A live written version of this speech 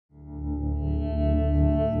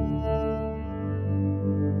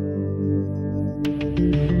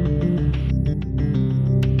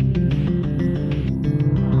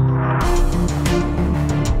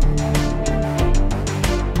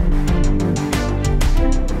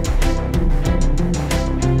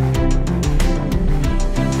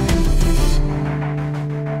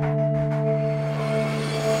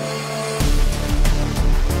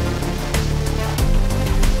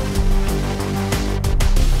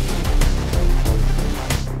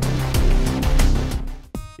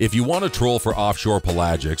If you want to troll for offshore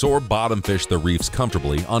pelagics or bottom fish the reefs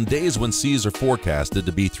comfortably on days when seas are forecasted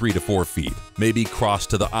to be 3 to 4 feet, maybe cross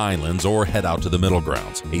to the islands or head out to the middle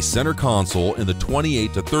grounds, a center console in the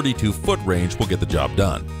 28 to 32 foot range will get the job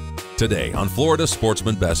done. Today on Florida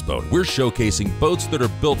Sportsman Best Boat, we're showcasing boats that are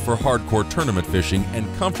built for hardcore tournament fishing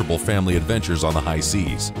and comfortable family adventures on the high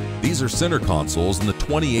seas. These are center consoles in the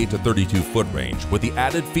 28 to 32 foot range with the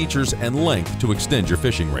added features and length to extend your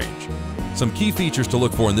fishing range. Some key features to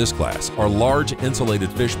look for in this class are large insulated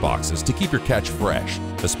fish boxes to keep your catch fresh,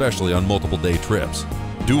 especially on multiple day trips.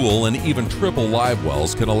 Dual and even triple live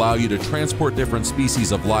wells can allow you to transport different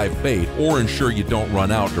species of live bait or ensure you don't run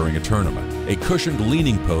out during a tournament. A cushioned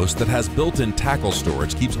leaning post that has built-in tackle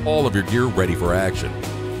storage keeps all of your gear ready for action.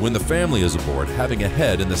 When the family is aboard, having a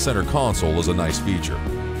head in the center console is a nice feature.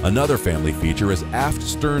 Another family feature is aft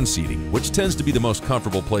stern seating, which tends to be the most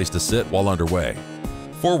comfortable place to sit while underway.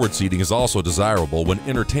 Forward seating is also desirable when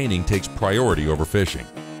entertaining takes priority over fishing.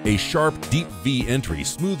 A sharp, deep V entry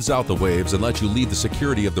smooths out the waves and lets you leave the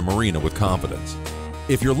security of the marina with confidence.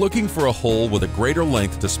 If you're looking for a hull with a greater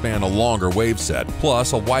length to span a longer wave set,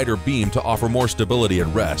 plus a wider beam to offer more stability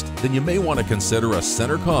and rest, then you may want to consider a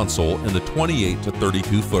center console in the 28 to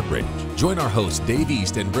 32 foot range. Join our hosts Dave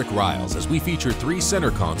East and Rick Riles as we feature 3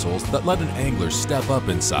 center consoles that let an angler step up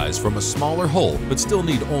in size from a smaller hull but still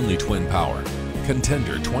need only twin power.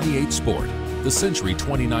 Contender 28 Sport, the Century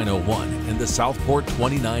 2901, and the Southport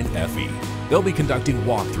 29 FE. They'll be conducting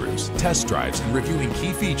walkthroughs, test drives, and reviewing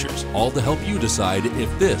key features, all to help you decide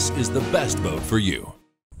if this is the best boat for you.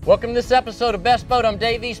 Welcome to this episode of Best Boat. I'm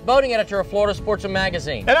Dave East, boating editor of Florida Sportsman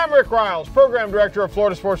Magazine. And I'm Rick Riles, program director of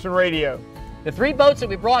Florida Sportsman Radio. The 3 boats that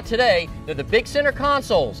we brought today, they're the big center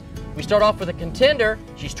consoles. We start off with the Contender.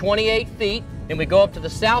 She's 28 feet. Then we go up to the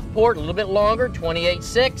Southport, a little bit longer,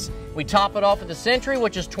 28.6. We top it off with the Century,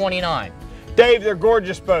 which is 29. Dave, they're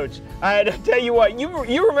gorgeous boats. I tell you what,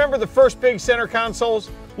 you remember the first big center consoles?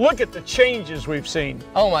 Look at the changes we've seen.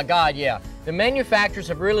 Oh my God, yeah. The manufacturers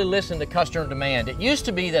have really listened to customer demand. It used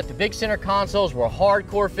to be that the big center consoles were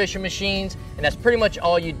hardcore fishing machines, and that's pretty much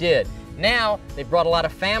all you did. Now, they've brought a lot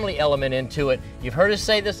of family element into it. You've heard us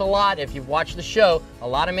say this a lot if you've watched the show. A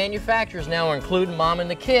lot of manufacturers now are including mom and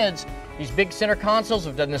the kids. These big center consoles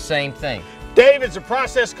have done the same thing. Dave, it's a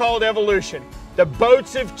process called evolution. The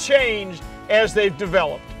boats have changed as they've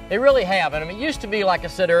developed. They really have. And I mean, it used to be, like I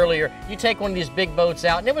said earlier, you take one of these big boats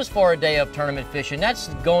out and it was for a day of tournament fishing. That's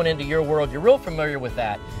going into your world. You're real familiar with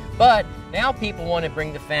that. But now people want to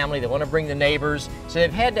bring the family, they want to bring the neighbors, so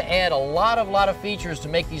they've had to add a lot of features to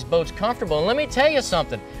make these boats comfortable. And let me tell you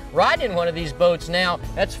something, riding one of these boats now,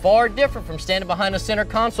 that's far different from standing behind a center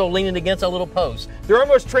console leaning against a little post. They're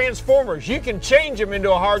almost transformers. You can change them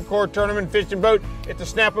into a hardcore tournament fishing boat at the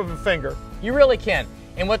snap of a finger. You really can.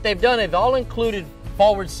 And what they've done, they've all included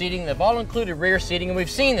forward seating, they've all included rear seating, and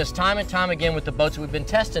we've seen this time and time again with the boats that we've been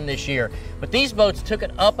testing this year. But these boats took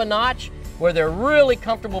it up a notch where they're really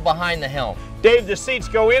comfortable behind the helm. Dave, the seats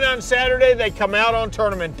go in on Saturday, they come out on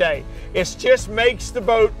tournament day. It just makes the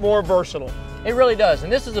boat more versatile. It really does,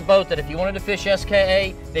 and this is a boat that if you wanted to fish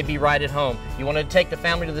SKA, they'd be right at home. You wanted to take the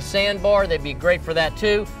family to the sandbar, they'd be great for that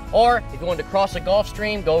too. Or if you wanted to cross a Gulf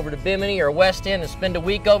Stream, go over to Bimini or West End and spend a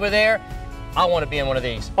week over there, I want to be in one of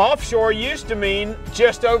these. Offshore used to mean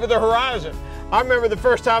just over the horizon. I remember the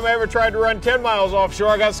first time I ever tried to run 10 miles offshore,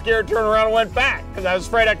 I got scared, turned around and went back because I was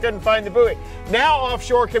afraid I couldn't find the buoy. Now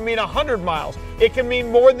offshore can mean 100 miles. It can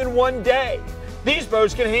mean more than one day. These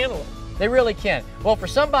boats can handle it. They really can. Well, for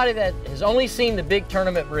somebody that has only seen the big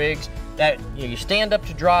tournament rigs that you stand up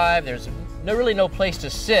to drive, there's really no place to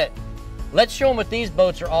sit, let's show them what these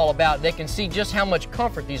boats are all about. They can see just how much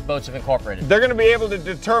comfort these boats have incorporated. They're going to be able to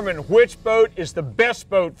determine which boat is the best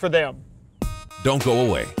boat for them. Don't go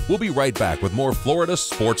away. We'll be right back with more Florida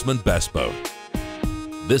Sportsman Best Boat.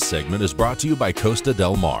 This segment is brought to you by Costa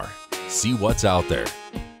Del Mar. See what's out there.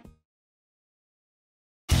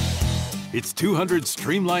 It's 200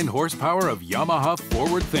 streamlined horsepower of Yamaha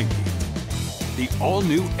forward thinking. The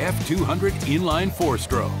all-new F200 inline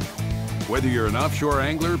 4-stroke. Whether you're an offshore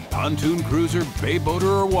angler, pontoon cruiser, bay boater,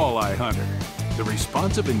 or walleye hunter, the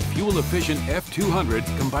responsive and fuel-efficient F200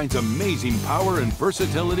 combines amazing power and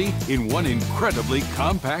versatility in one incredibly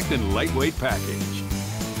compact and lightweight package.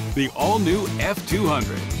 The all-new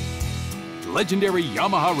F200. Legendary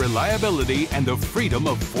Yamaha reliability and the freedom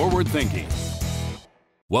of forward thinking.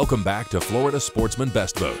 Welcome back to Florida Sportsman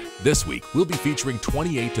Best Boat. This week, we'll be featuring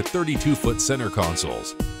 28 to 32 foot center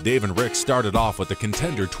consoles. Dave and Rick started off with the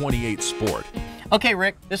Contender 28 Sport. Okay,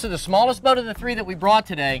 Rick, this is the smallest boat of the 3 that we brought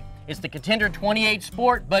today. It's the Contender 28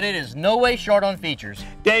 Sport, but it is no way short on features.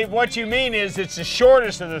 Dave, what you mean is it's the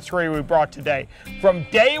shortest of the three we brought today. From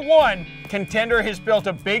day one, Contender has built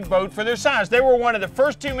a big boat for their size. They were one of the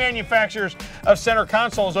first two manufacturers of center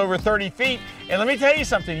consoles over 30 feet. And let me tell you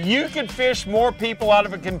something, you can fish more people out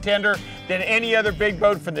of a Contender than any other big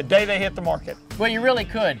boat from the day they hit the market. Well, you really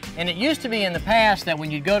could. And it used to be in the past that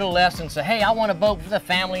when you'd go to lessons and say, hey, I want a boat for the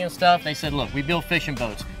family and stuff, they said, look, we build fishing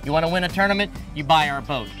boats. You want to win a tournament, you buy our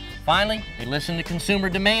boat. Finally, they listened to consumer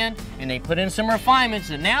demand and they put in some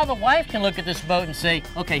refinements, and now the wife can look at this boat and say,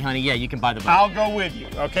 okay, honey, yeah, you can buy the boat. I'll go with you,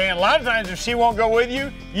 okay? And a lot of times if she won't go with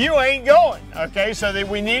you, you ain't going, okay? So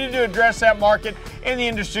we needed to address that market, and the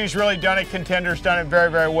industry's really done it. Contender's done it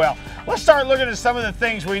very, very well. Let's start looking at some of the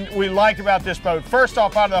things we like about this boat. First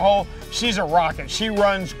off, out of the hole, she's a rocket. She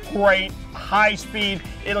runs great, high speed.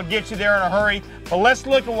 It'll get you there in a hurry. But let's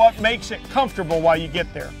look at what makes it comfortable while you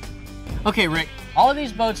get there. Okay, Rick, all of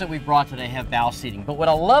these boats that we brought today have bow seating, but what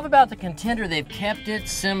I love about the Contender, they've kept it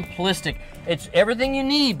simplistic. It's everything you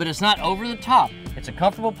need, but it's not over the top. It's a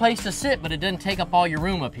comfortable place to sit, but it doesn't take up all your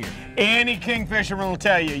room up here. Any kingfisherman will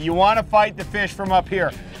tell you, you want to fight the fish from up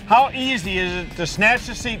here. How easy is it to snatch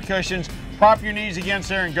the seat cushions, prop your knees against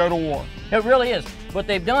there, and go to war? It really is. What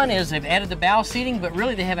they've done is they've added the bow seating, but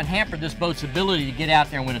really they haven't hampered this boat's ability to get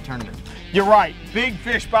out there and win a tournament. You're right. Big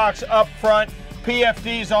fish box up front,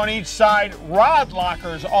 PFDs on each side, rod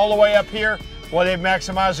lockers all the way up here. Well, they've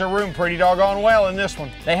maximized their room pretty doggone well in this one.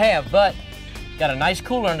 They have, but got a nice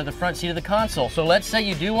cooler under the front seat of the console. So let's say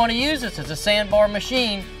you do want to use this as a sandbar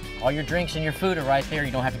machine. All your drinks and your food are right there.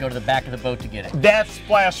 You don't have to go to the back of the boat to get it. That's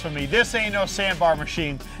blasphemy. This ain't no sandbar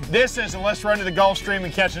machine. This is a let's run to the Gulf Stream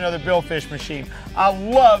and catch another billfish machine. I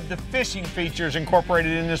love the fishing features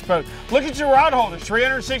incorporated in this boat. Look at your rod holders,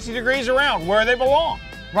 360 degrees around, where they belong.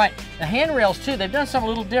 Right, the handrails too, they've done something a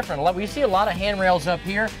little different. We see a lot of handrails up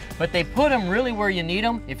here, but they put them really where you need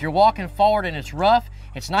them. If you're walking forward and it's rough,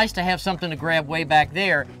 it's nice to have something to grab way back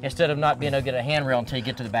there instead of not being able to get a handrail until you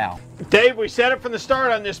get to the bow. Dave, we said it from the start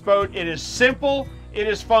on this boat. It is simple, it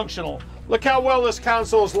is functional. Look how well this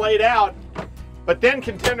console is laid out, but then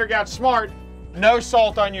Contender got smart. No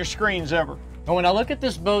salt on your screens ever. And when I look at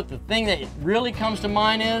this boat, the thing that really comes to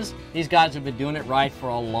mind is these guys have been doing it right for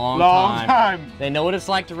a long time. They know what it's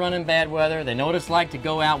like to run in bad weather. They know what it's like to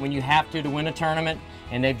go out when you have to win a tournament.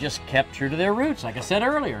 And they've just kept true to their roots, like I said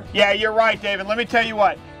earlier. Yeah, you're right, David. Let me tell you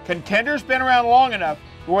what. Contender's been around long enough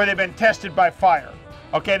where they've been tested by fire.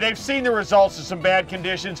 Okay, they've seen the results of some bad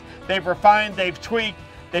conditions. They've refined, they've tweaked,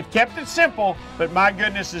 they've kept it simple, but my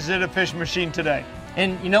goodness, is it a fishing machine today.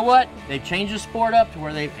 And you know what? They've changed the sport up to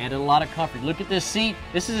where they've added a lot of comfort. Look at this seat.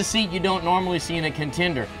 This is a seat you don't normally see in a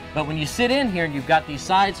Contender. But when you sit in here and you've got these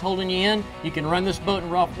sides holding you in, you can run this boat in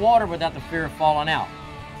rough water without the fear of falling out.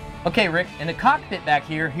 Okay, Rick, in the cockpit back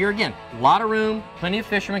here again, a lot of room, plenty of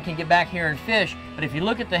fishermen can get back here and fish, but if you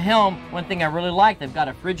look at the helm, one thing I really like, they've got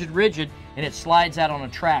a frigid rigid, and it slides out on a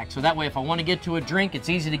track, so that way if I want to get to a drink, it's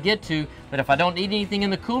easy to get to, but if I don't need anything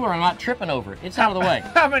in the cooler, I'm not tripping over it. It's out of the way.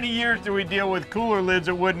 How many years do we deal with cooler lids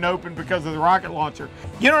that wouldn't open because of the rocket launcher?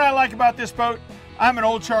 You know what I like about this boat? I'm an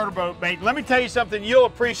old charter boat mate. Let me tell you something, you'll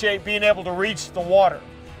appreciate being able to reach the water.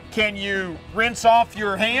 Can you rinse off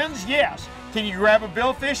your hands? Yes. Can you grab a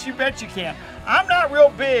billfish? You bet you can. I'm not real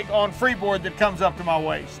big on freeboard that comes up to my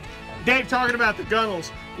waist. Dave, talking about the gunnels,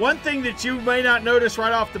 one thing that you may not notice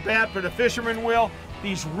right off the bat, but a fisherman will,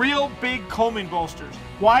 these real big combing bolsters.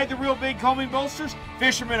 Why the real big combing bolsters?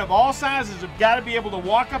 Fishermen of all sizes have got to be able to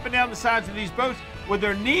walk up and down the sides of these boats with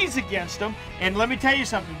their knees against them. And let me tell you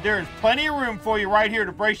something, there is plenty of room for you right here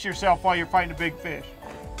to brace yourself while you're fighting a big fish.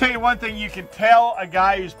 Tell you one thing, you can tell a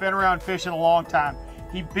guy who's been around fishing a long time.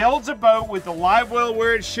 He builds a boat with the live well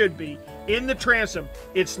where it should be, in the transom.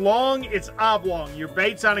 It's long, it's oblong. Your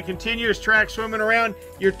bait's on a continuous track swimming around.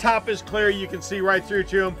 Your top is clear. You can see right through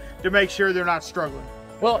to them to make sure they're not struggling.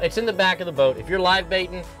 Well, it's in the back of the boat. If you're live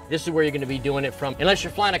baiting, this is where you're going to be doing it from, unless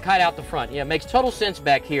you're flying a kite out the front. Yeah, it makes total sense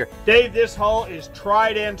back here. Dave, this hull is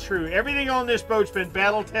tried and true. Everything on this boat's been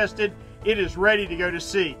battle tested. It is ready to go to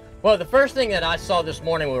sea. Well, the first thing that I saw this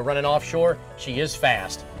morning when we were running offshore, she is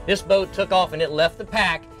fast. This boat took off and it left the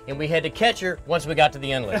pack, and we had to catch her once we got to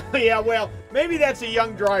the inlet. Yeah, well, maybe that's a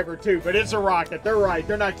young driver too, but it's a rocket. They're right.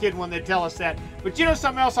 They're not kidding when they tell us that. But you know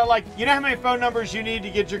something else I like? You know how many phone numbers you need to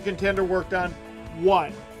get your Contender work done?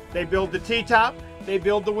 One. They build the T-top. They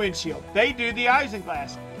build the windshield. They do the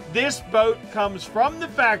isinglass. This boat comes from the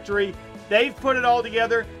factory. They've put it all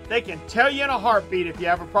together. They can tell you in a heartbeat if you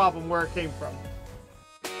have a problem where it came from.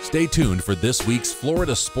 Stay tuned for this week's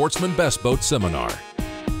Florida Sportsman Best Boat Seminar.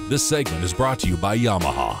 This segment is brought to you by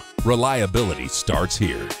Yamaha. Reliability starts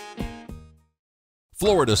here.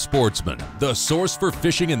 Florida Sportsman, the source for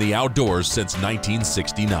fishing in the outdoors since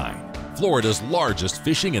 1969. Florida's largest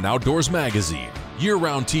fishing and outdoors magazine.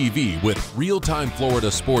 Year-round TV with real-time Florida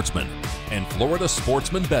Sportsman and Florida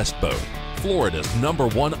Sportsman Best Boat. Florida's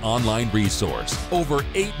 #1 online resource. Over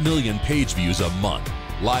 8 million page views a month.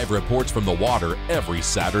 Live reports from the water every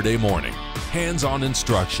Saturday morning. Hands-on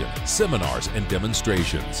instruction, seminars and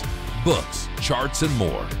demonstrations. Books, charts, and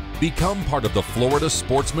more. Become part of the Florida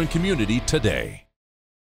Sportsman community today.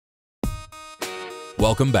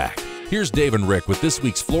 Welcome back. Here's Dave and Rick with this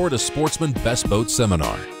week's Florida Sportsman Best Boat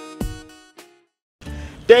Seminar.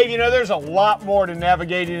 Dave, you know, there's a lot more to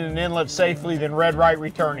navigating an inlet safely than red right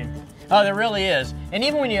returning. Oh, there really is. And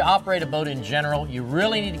even when you operate a boat in general, you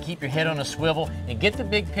really need to keep your head on a swivel and get the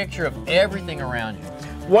big picture of everything around you.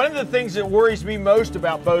 One of the things that worries me most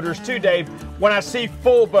about boaters too, Dave, when I see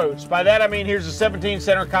full boats, by that I mean here's a 17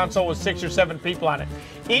 center console with 6 or 7 people on it.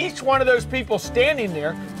 Each one of those people standing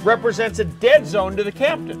there represents a dead zone to the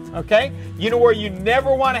captain, okay? You know where you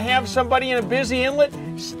never want to have somebody in a busy inlet?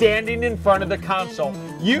 Standing in front of the console.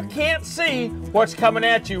 You can't see what's coming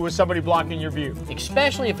at you with somebody blocking your view.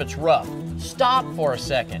 Especially if it's rough. Stop for a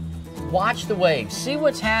second. Watch the waves. See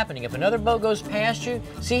what's happening. If another boat goes past you,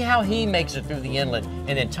 see how he makes it through the inlet,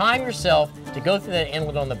 and then time yourself to go through that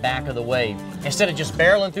inlet on the back of the wave instead of just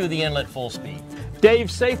barreling through the inlet full speed.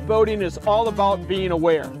 Dave, safe boating is all about being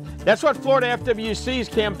aware. That's what Florida FWC's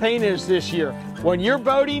campaign is this year. When you're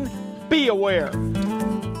boating, be aware.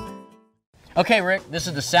 Okay, Rick, this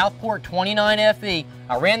is the Southport 29FE.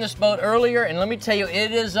 I ran this boat earlier, and let me tell you,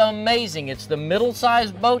 it is amazing. It's the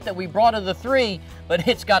middle-sized boat that we brought of the 3, but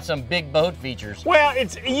it's got some big boat features. Well,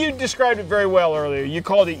 you described it very well earlier. You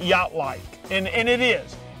called it yacht-like, and it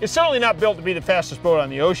is. It's certainly not built to be the fastest boat on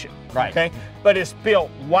the ocean, right? Okay, but it's built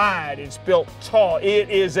wide, it's built tall. It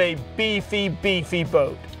is a beefy, beefy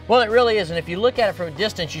boat. Well, it really is, and if you look at it from a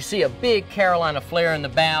distance, you see a big Carolina flare in the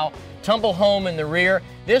bow, tumble home in the rear.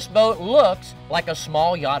 This boat looks like a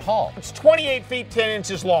small yacht hull. It's 28 feet 10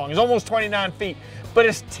 inches long. It's almost 29 feet, but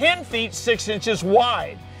it's 10 feet 6 inches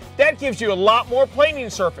wide. That gives you a lot more planing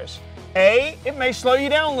surface. A, it may slow you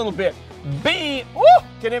down a little bit. B,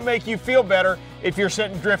 can it make you feel better if you're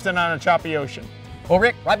sitting drifting on a choppy ocean? Well,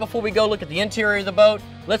 Rick, right before we go look at the interior of the boat,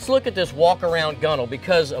 let's look at this walk-around gunnel,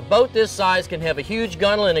 because a boat this size can have a huge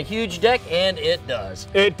gunnel and a huge deck, and it does.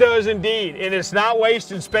 It does indeed, and it's not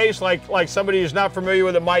wasting space like somebody who's not familiar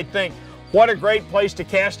with it might think. What a great place to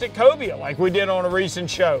cast at cobia, like we did on a recent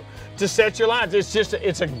show, to set your lines.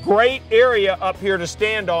 It's a great area up here to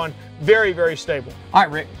stand on, very, very stable. All right,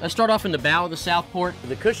 Rick, let's start off in the bow of the Southport.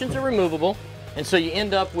 The cushions are removable, and so you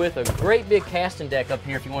end up with a great big casting deck up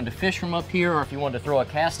here. If you wanted to fish from up here, or if you wanted to throw a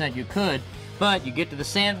cast net, you could. But you get to the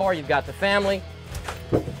sandbar, you've got the family.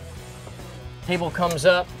 Table comes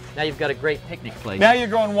up. Now you've got a great picnic place. Now you're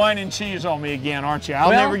going wine and cheese on me again, aren't you?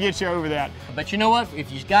 I'll never get you over that. But you know what?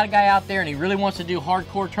 If you've got a guy out there and he really wants to do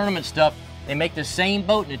hardcore tournament stuff, they make the same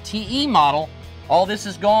boat in a TE model. All this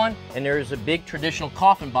is gone, and there's a big traditional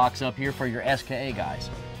coffin box up here for your SKA guys.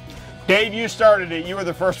 Dave, you started it. You were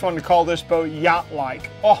the first one to call this boat yacht-like.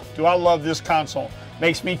 Oh, do I love this console.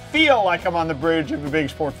 Makes me feel like I'm on the bridge of a big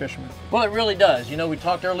sport fisherman. Well, it really does. You know, we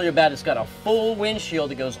talked earlier about it's got a full windshield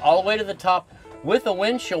that goes all the way to the top with a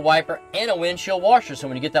windshield wiper and a windshield washer. So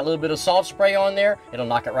when you get that little bit of salt spray on there, it'll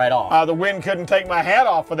knock it right off. The wind couldn't take my hat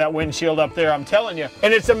off with that windshield up there, I'm telling you.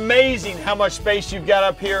 And it's amazing how much space you've got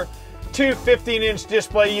up here. 2 15-inch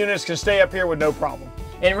display units can stay up here with no problem.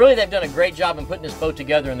 And really, they've done a great job in putting this boat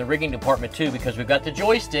together in the rigging department too, because we've got the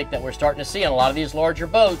joystick that we're starting to see on a lot of these larger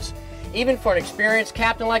boats. Even for an experienced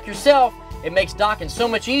captain like yourself, it makes docking so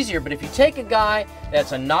much easier. But if you take a guy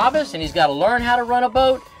that's a novice and he's got to learn how to run a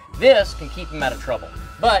boat, this can keep him out of trouble.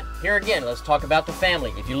 But here again, let's talk about the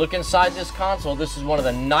family. If you look inside this console, this is one of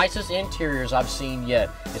the nicest interiors I've seen yet.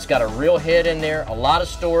 It's got a real head in there, a lot of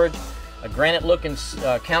storage, a granite-looking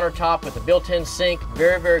countertop with a built-in sink,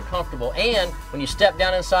 very, very comfortable. And when you step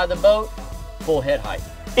down inside the boat, full head height.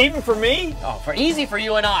 Even for me? Oh, easy for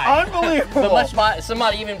you and I. Unbelievable. But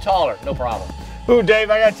somebody even taller, no problem. Ooh, Dave,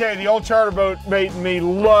 I gotta tell you, the old charter boat mate in me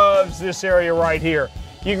loves this area right here.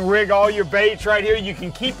 You can rig all your baits right here. You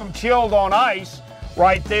can keep them chilled on ice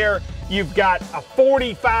right there. You've got a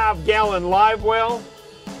 45-gallon live well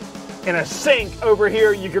and a sink over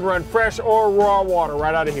here. You can run fresh or raw water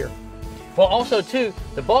right out of here. Well, also, too,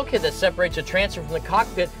 the bulkhead that separates the transfer from the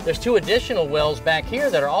cockpit, there's 2 additional wells back here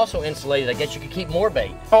that are also insulated. I guess you could keep more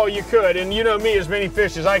bait. Oh, you could. And you know me, as many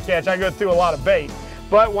fish as I catch, I go through a lot of bait.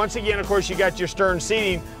 But once again, of course, you got your stern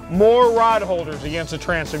seating, more rod holders against the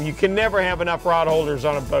transom. You can never have enough rod holders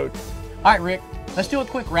on a boat. All right, Rick, let's do a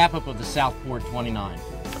quick wrap-up of the Southport 29.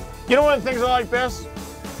 You know one of the things I like best?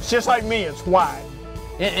 It's just like me, it's wide.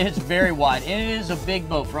 It's very wide. It is a big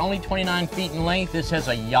boat. For only 29 feet in length, this has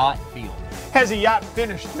a yacht feel. Has a yacht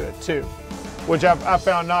finish to it too, which I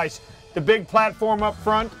found nice. The big platform up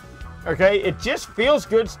front, okay, it just feels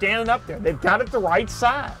good standing up there. They've got it the right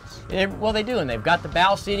size. Well, they do, and they've got the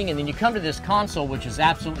bow seating, and then you come to this console, which is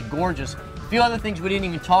absolutely gorgeous. A few other things we didn't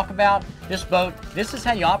even talk about. This boat, this is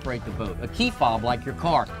how you operate the boat. A key fob like your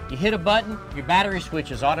car. You hit a button, your battery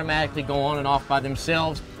switches automatically go on and off by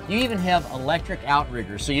themselves. You even have electric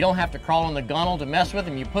outriggers, so you don't have to crawl on the gunnel to mess with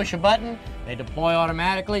them. You push a button, they deploy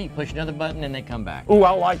automatically. You push another button, and they come back. Ooh,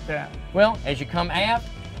 I like that. Well, as you come aft,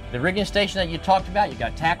 the rigging station that you talked about, you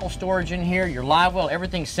got tackle storage in here, your live well,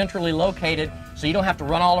 everything's centrally located, so you don't have to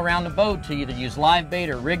run all around the boat to either use live bait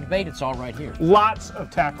or rigged bait. It's all right here. Lots of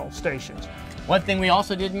tackle stations. One thing we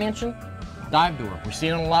also did mention, dive door. We're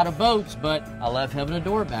seeing on a lot of boats, but I love having a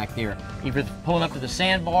door back there. Either pulling up to the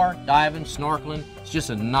sandbar, diving, snorkeling. It's just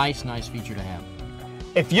a nice, nice feature to have.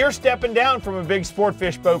 If you're stepping down from a big sport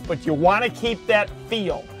fish boat, but you want to keep that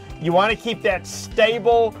feel, you want to keep that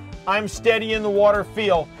stable, I'm steady in the water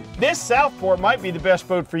feel, this Southport might be the best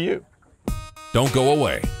boat for you. Don't go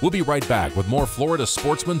away. We'll be right back with more Florida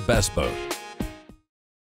Sportsman Best Boat.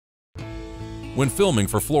 When filming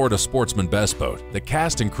for Florida Sportsman Best Boat, the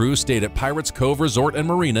cast and crew stayed at Pirates Cove Resort and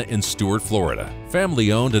Marina in Stuart, Florida.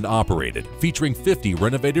 Family owned and operated, featuring 50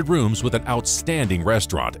 renovated rooms with an outstanding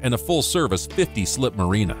restaurant and a full-service 50-slip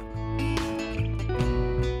marina.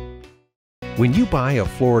 When you buy a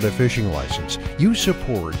Florida fishing license, you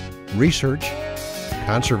support research,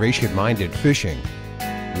 conservation-minded fishing,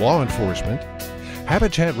 law enforcement,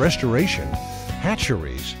 habitat restoration,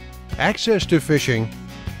 hatcheries, access to fishing,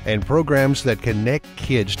 and programs that connect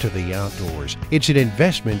kids to the outdoors. It's an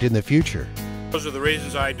investment in the future. Those are the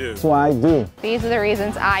reasons I do. That's why I do. These are the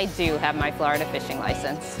reasons I do have my Florida fishing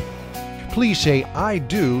license. Please say I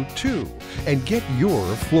do too and get your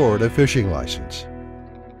Florida fishing license.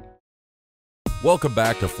 Welcome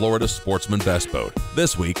back to Florida Sportsman Best Boat.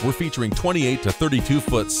 This week, we're featuring 28 to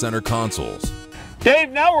 32-foot center consoles. Dave,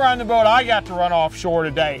 now we're on the boat I got to run offshore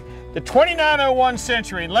today, the 2901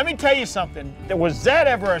 Century. And let me tell you something, was that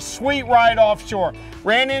ever a sweet ride offshore?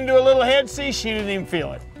 Ran into a little head sea, she didn't even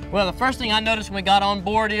feel it. Well, the first thing I noticed when we got on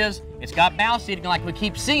board is it's got bow seating like we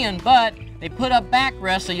keep seeing, but they put up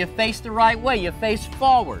backrest so you face the right way, you face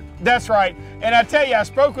forward. That's right. And I tell you, I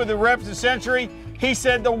spoke with the rep of the Century. He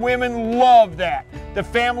said the women love that. The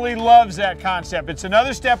family loves that concept. It's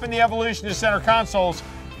another step in the evolution of center consoles.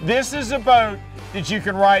 This is a boat that you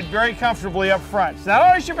can ride very comfortably up front. It's not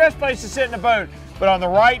always your best place to sit in a boat, but on the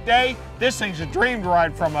right day, this thing's a dream to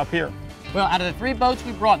ride from up here. Well, out of the 3 boats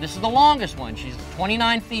we brought, this is the longest one. She's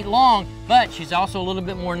 29 feet long, but she's also a little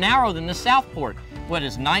bit more narrow than the Southport. What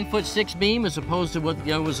is 9'6" beam as opposed to what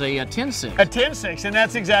was a 10'6"? A 10'6", and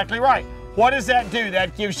that's exactly right. What does that do?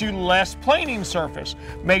 That gives you less planing surface,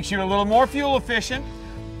 makes you a little more fuel efficient,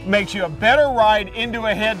 makes you a better ride into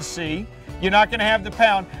a head sea. You're not going to have the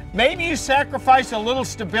pound. Maybe you sacrifice a little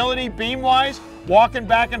stability beam-wise, walking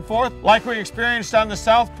back and forth like we experienced on the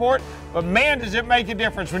Southport, but man, does it make a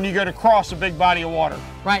difference when you go to cross a big body of water.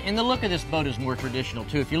 Right, and the look of this boat is more traditional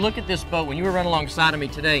too. If you look at this boat, when you were running alongside of me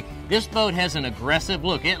today, this boat has an aggressive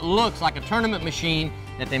look. It looks like a tournament machine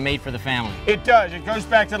that they made for the family. It does. It goes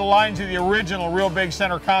back to the lines of the original real big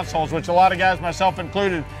center consoles, which a lot of guys, myself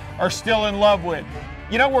included, are still in love with.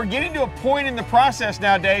 You know, we're getting to a point in the process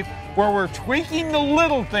now, Dave, where we're tweaking the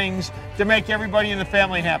little things to make everybody in the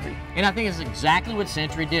family happy. And I think it's exactly what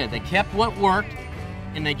Century did. They kept what worked,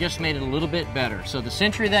 and they just made it a little bit better. So the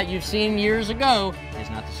Century that you've seen years ago is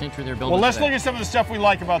not the Century they're building Well, let's today. look at some of the stuff we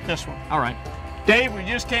like about this one. All right. Dave, we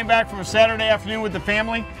just came back from a Saturday afternoon with the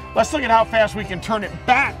family. Let's look at how fast we can turn it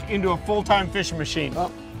back into a full-time fishing machine.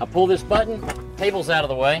 Well, I pull this button, table's out of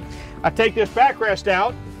the way, I take this backrest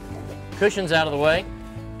out, cushion's out of the way.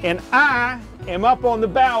 and I am up on the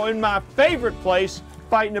bow in my favorite place,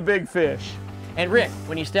 fighting a big fish. And Rick,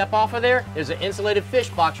 when you step off of there, there's an insulated fish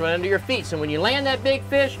box right under your feet. So when you land that big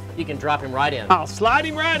fish, you can drop him right in. I'll slide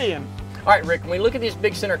him right in. All right, Rick, when we look at these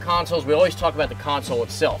big center consoles, we always talk about the console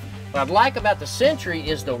itself. What I'd like about the Century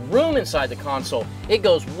is the room inside the console. It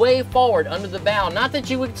goes way forward under the bow. Not that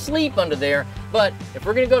you would sleep under there, but if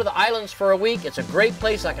we're gonna go to the islands for a week, it's a great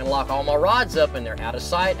place. I can lock all my rods up and they're out of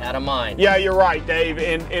sight, out of mind. Yeah, you're right, Dave,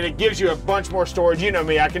 and it gives you a bunch more storage. You know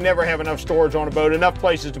me, I can never have enough storage on a boat, enough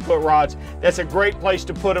places to put rods. That's a great place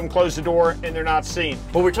to put them, close the door, and they're not seen.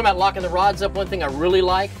 When we're talking about locking the rods up, one thing I really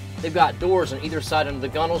like, they've got doors on either side under the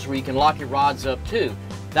gunnels where you can lock your rods up too.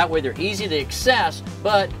 That way they're easy to access,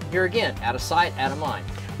 but here again, out of sight, out of mind.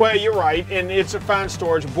 Well, you're right, and it's a fine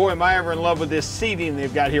storage. Boy, am I ever in love with this seating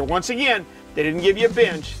they've got here. Once again, they didn't give you a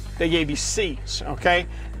bench, they gave you seats, okay?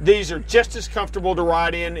 These are just as comfortable to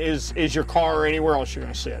ride in as your car or anywhere else you're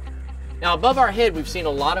gonna sit. Now above our head, we've seen a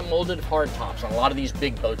lot of molded hardtops on a lot of these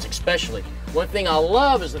big boats especially. One thing I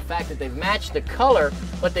love is the fact that they've matched the color,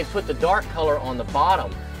 but they put the dark color on the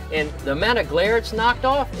bottom. And the amount of glare it's knocked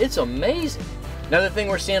off, it's amazing. Another thing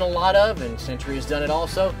we're seeing a lot of, and Century has done it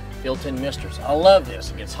also, built-in misters. I love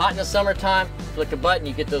this. It gets hot in the summertime, flick a button,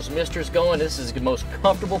 you get those misters going. This is the most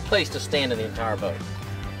comfortable place to stand in the entire boat.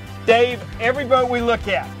 Dave, every boat we look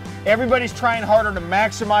at, everybody's trying harder to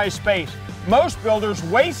maximize space. Most builders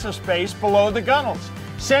waste the space below the gunnels.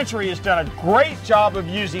 Century has done a great job of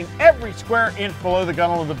using every square inch below the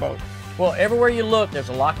gunnel of the boat. Well, everywhere you look, there's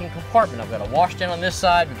a locking compartment. I've got a wash stand on this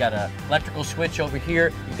side. We've got an electrical switch over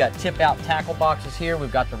here. We've got tip-out tackle boxes here.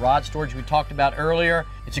 We've got the rod storage we talked about earlier.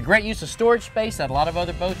 It's a great use of storage space that a lot of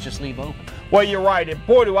other boats just leave open. Well, you're right. And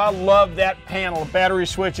boy, do I love that panel of battery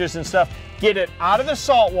switches and stuff. Get it out of the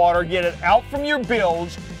salt water, get it out from your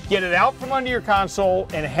bilge, get it out from under your console,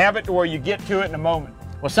 and have it to where you get to it in a moment.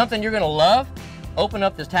 Well, something you're going to love, open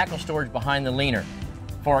up this tackle storage behind the leaner.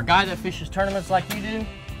 For a guy that fishes tournaments like you do,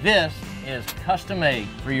 this is custom made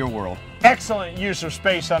for your world. Excellent use of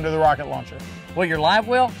space under the rocket launcher. Well, your live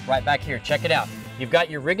well, right back here, check it out. You've got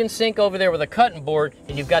your rig and sink over there with a cutting board,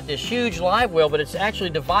 and you've got this huge live well, but it's actually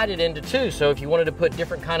divided into two, so if you wanted to put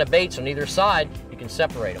different kind of baits on either side, you can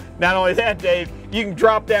separate them. Not only that, Dave, you can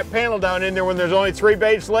drop that panel down in there when there's only 3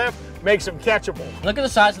 baits left, makes them catchable. Look at the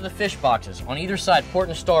size of the fish boxes on either side, port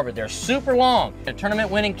and starboard. They're super long. A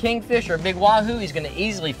tournament-winning kingfish or a big wahoo, he's going to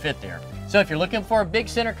easily fit there. So if you're looking for a big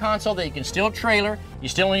center console that you can still trailer, you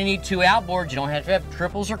still only need 2 outboards, you don't have to have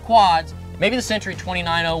triples or quads, maybe the Century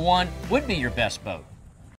 2901 would be your best boat.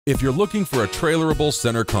 If you're looking for a trailerable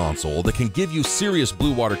center console that can give you serious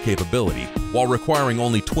blue water capability while requiring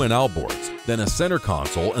only twin outboards, then a center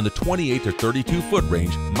console in the 28 to 32 foot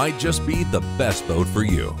range might just be the best boat for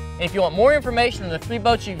you. And if you want more information on the 3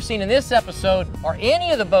 boats you've seen in this episode or any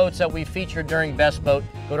of the boats that we featured during Best Boat,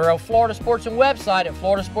 go to our Florida Sportsman website at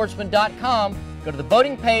floridasportsman.com, go to the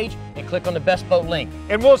boating page and click on the Best Boat link.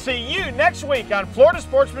 And we'll see you next week on Florida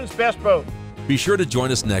Sportsman's Best Boat. Be sure to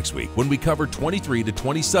join us next week when we cover 23 to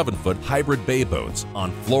 27 foot hybrid bay boats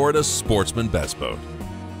on Florida's Sportsman Best Boat.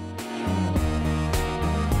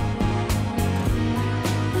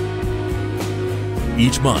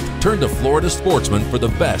 Each month, turn to Florida Sportsman for the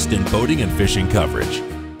best in boating and fishing coverage.